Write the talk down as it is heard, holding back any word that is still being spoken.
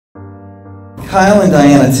Kyle and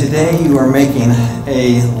Diana, today you are making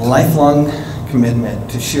a lifelong commitment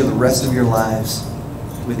to share the rest of your lives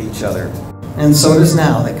with each other. And so it is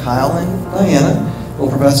now that Kyle and Diana will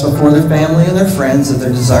profess before their family and their friends that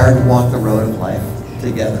their desire to walk the road of life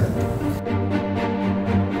together.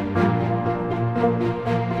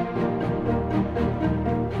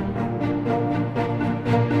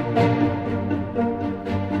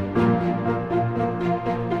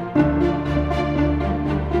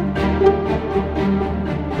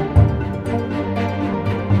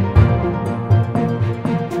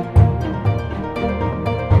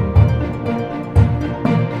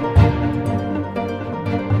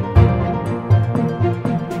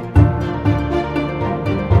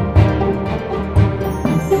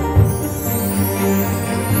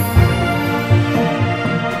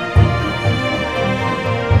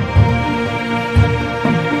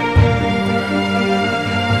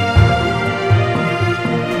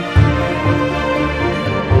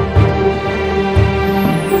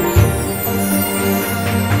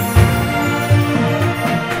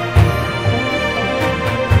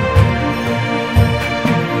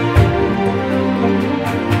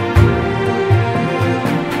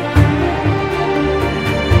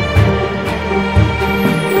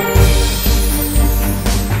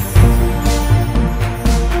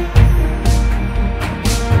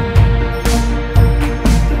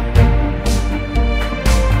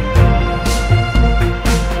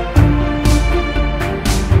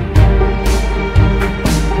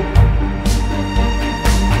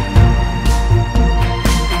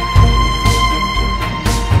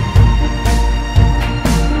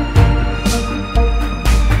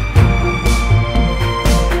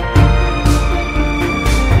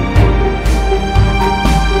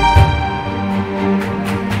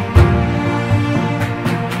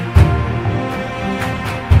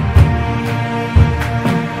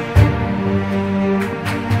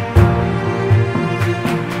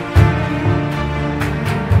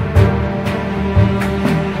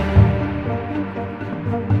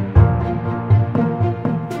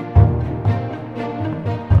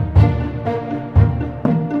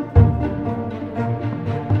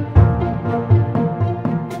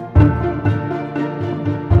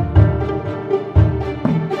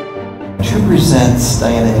 Who presents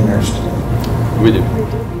Diana and yours today? We do.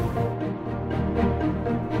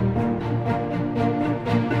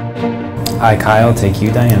 I, Kyle, take you,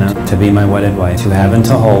 Diana, to be my wedded wife, to have and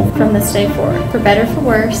to hold, from this day forward, for better, for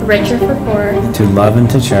worse, for richer, for poorer, to love and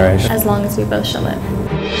to cherish, as long as we both shall live.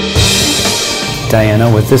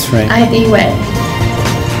 Diana, with this ring, I thee wed.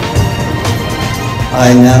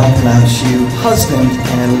 I now pronounce you husband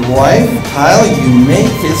and wife. Kyle, you may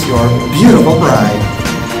kiss your beautiful bride.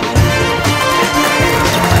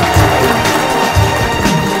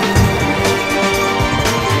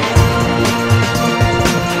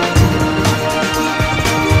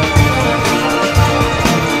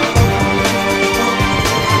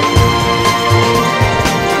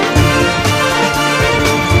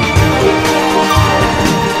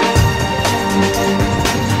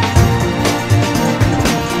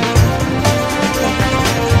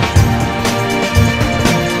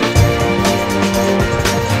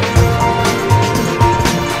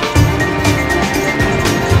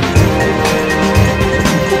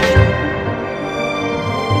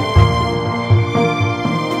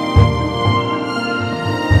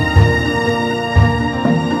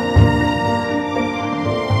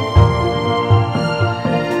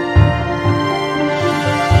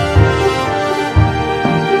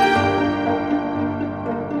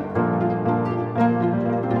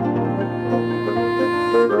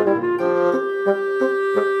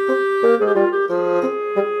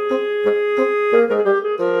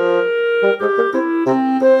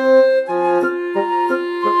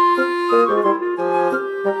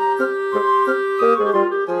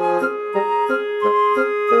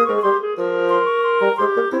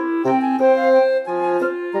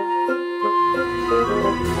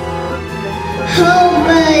 Hope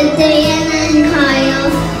Diana and Kyle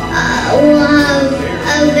will have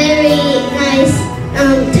a very nice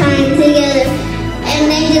time together,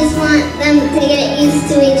 and I just want them to get used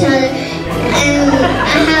to each other and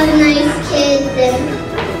have nice kids, and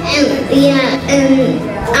yeah, and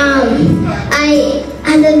I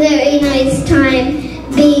had a very nice time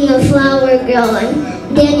being a flower girl,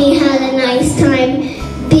 and Danny had a nice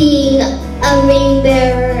time being a ring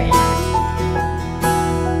bearer.